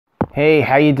Hey,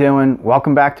 how you doing?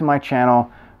 Welcome back to my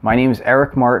channel. My name is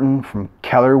Eric Martin from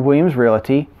Keller Williams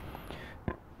Realty,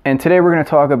 and today we're going to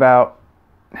talk about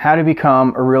how to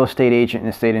become a real estate agent in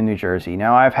the state of New Jersey.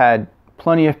 Now, I've had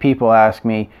plenty of people ask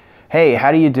me, hey,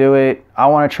 how do you do it? I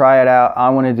want to try it out. I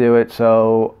want to do it.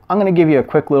 So I'm going to give you a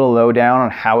quick little lowdown on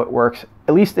how it works,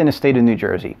 at least in the state of New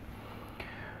Jersey.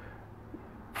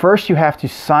 First, you have to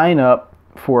sign up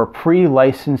for a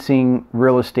pre-licensing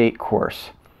real estate course.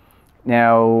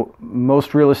 Now,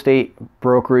 most real estate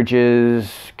brokerages,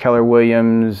 Keller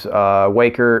Williams,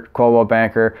 Weichert, Coldwell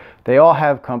Banker, they all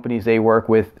have companies they work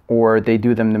with, or they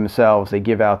do them themselves. They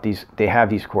have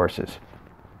these courses.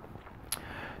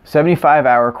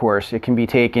 75-hour course. It can be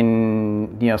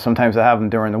taken, sometimes they'll have them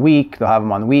during the week, they'll have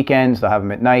them on the weekends, they'll have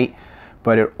them at night,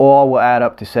 but it all will add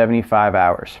up to 75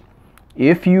 hours.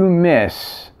 If you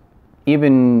miss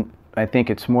even, I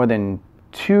think it's more than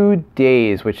 2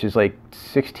 days, which is like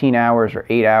 16 hours or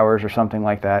 8 hours or something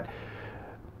like that,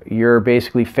 you're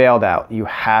basically failed out. You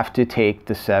have to take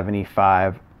the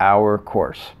 75-hour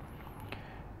course.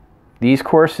 These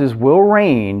courses will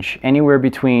range anywhere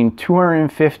between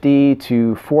 $250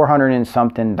 to $400 and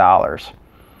something. All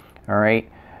right.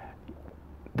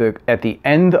 At the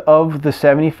end of the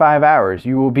 75 hours,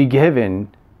 you will be given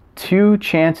 2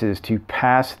 chances to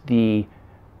pass the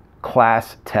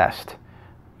class test.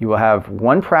 You will have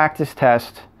 1 practice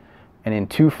test and then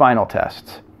 2 final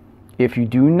tests. If you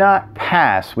do not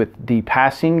pass with the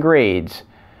passing grades,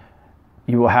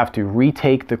 you will have to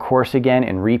retake the course again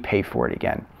and repay for it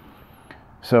again.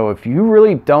 So if you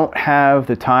really don't have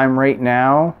the time right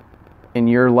now in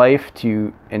your life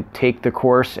to take the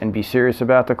course and be serious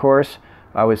about the course,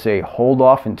 I would say hold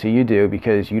off until you do,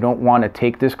 because you don't want to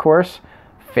take this course,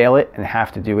 fail it, and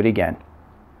have to do it again.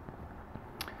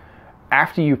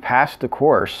 After you pass the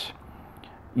course,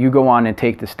 you go on and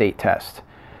take the state test.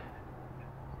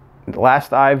 The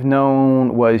last I've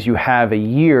known was you have a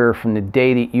year from the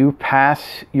day that you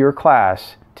pass your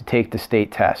class to take the state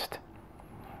test.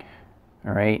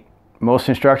 All right. Most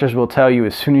instructors will tell you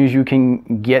as soon as you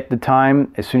can get the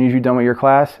time, as soon as you're done with your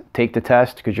class, take the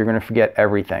test, because you're going to forget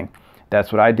everything.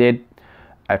 That's what I did.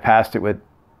 I passed it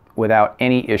without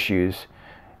any issues,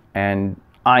 and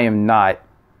I am not,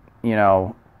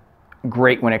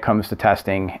 great when it comes to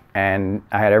testing, and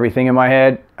I had everything in my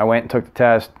head. I went and took the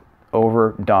test,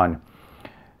 over, done.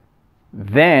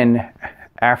 Then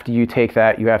after you take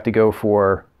that, you have to go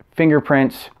for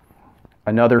fingerprints,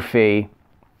 another fee.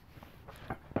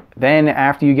 Then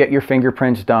after you get your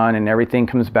fingerprints done and everything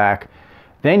comes back,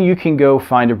 then you can go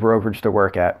find a brokerage to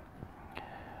work at.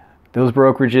 Those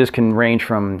brokerages can range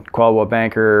from Coldwell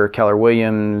Banker, Keller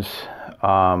Williams,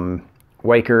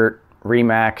 Weichert,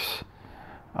 Remax,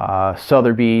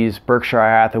 Sotheby's, Berkshire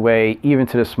Hathaway, even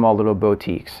to the small little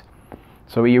boutiques.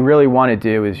 So what you really want to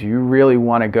do is you really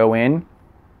want to go in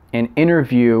and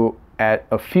interview at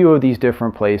a few of these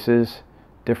different places,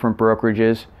 different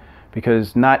brokerages,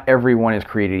 because not everyone is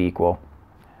created equal.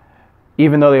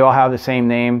 Even though they all have the same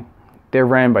name, they're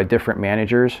ran by different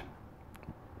managers,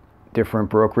 different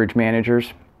brokerage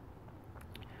managers,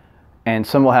 and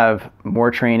some will have more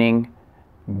training,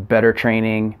 better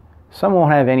training. Some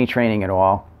won't have any training at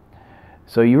all.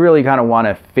 So you really kind of want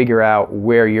to figure out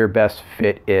where your best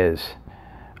fit is.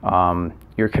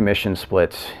 Your commission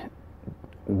splits.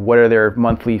 What are their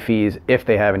monthly fees, if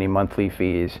they have any monthly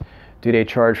fees? Do they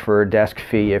charge for a desk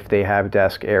fee if they have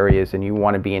desk areas and you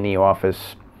want to be in the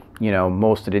office,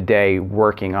 most of the day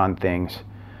working on things?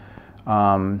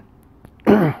 And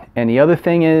the other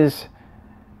thing is,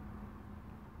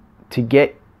 to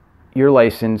get your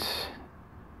license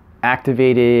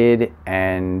activated,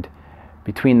 and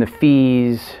between the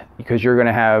fees, because you're going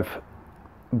to have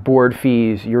board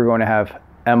fees, you're going to have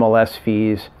MLS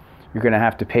fees, you're going to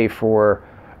have to pay for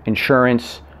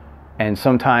insurance, and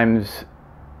sometimes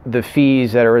the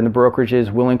fees that are in the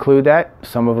brokerages will include that,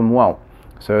 some of them won't.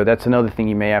 So that's another thing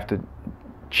you may have to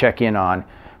check in on.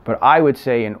 But I would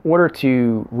say, in order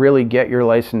to really get your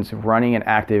license running and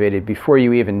activated before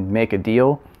you even make a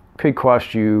deal, could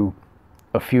cost you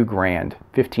a few grand,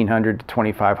 $1,500 to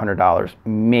 $2,500,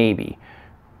 maybe.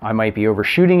 I might be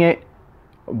overshooting it,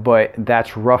 but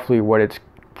that's roughly what it's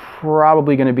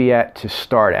probably going to be at to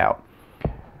start out,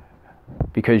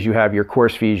 because you have your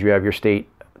course fees, you have your state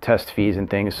test fees and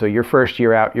things. So your first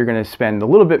year out, you're going to spend a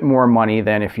little bit more money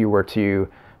than if you were to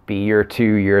be year 2,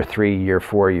 year 3, year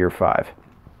 4, year 5.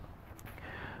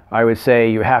 I would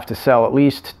say you have to sell at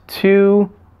least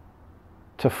 2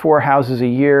 to 4 houses a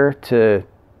year to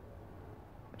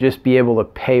just be able to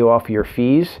pay off your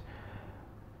fees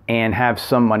and have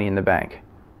some money in the bank.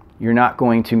 You're not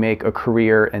going to make a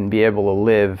career and be able to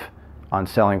live on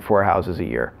selling 4 houses a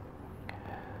year.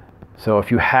 So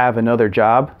if you have another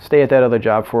job, stay at that other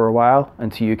job for a while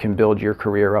until you can build your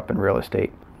career up in real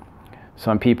estate.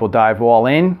 Some people dive all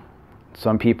in,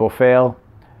 some people fail,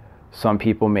 some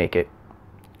people make it.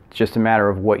 It's just a matter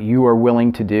of what you are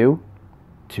willing to do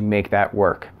to make that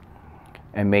work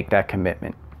and make that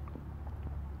commitment.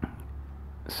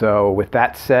 So with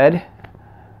that said,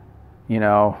 you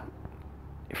know,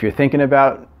 if you're thinking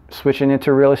about switching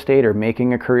into real estate or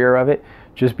making a career of it,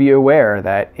 just be aware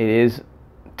that it is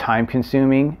time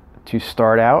consuming to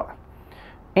start out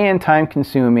and time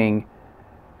consuming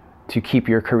to keep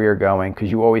your career going,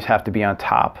 because you always have to be on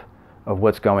top of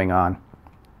what's going on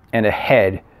and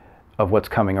ahead of what's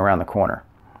coming around the corner.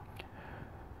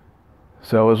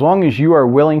 So as long as you are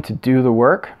willing to do the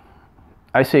work,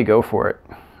 I say go for it.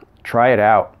 Try it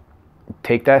out.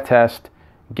 Take that test,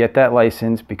 get that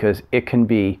license, because it can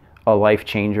be a life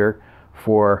changer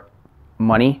for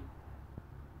money,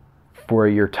 for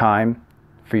your time,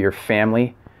 for your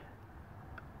family.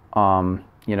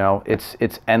 You know,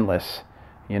 it's endless,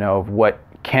 you know, of what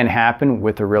can happen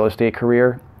with a real estate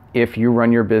career if you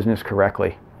run your business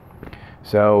correctly.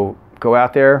 So go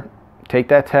out there, take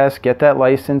that test, get that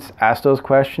license, ask those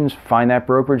questions, find that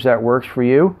brokerage that works for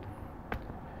you,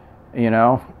 you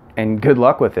know, and good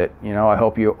luck with it. You know, I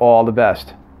hope you all the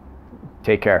best.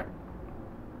 Take care.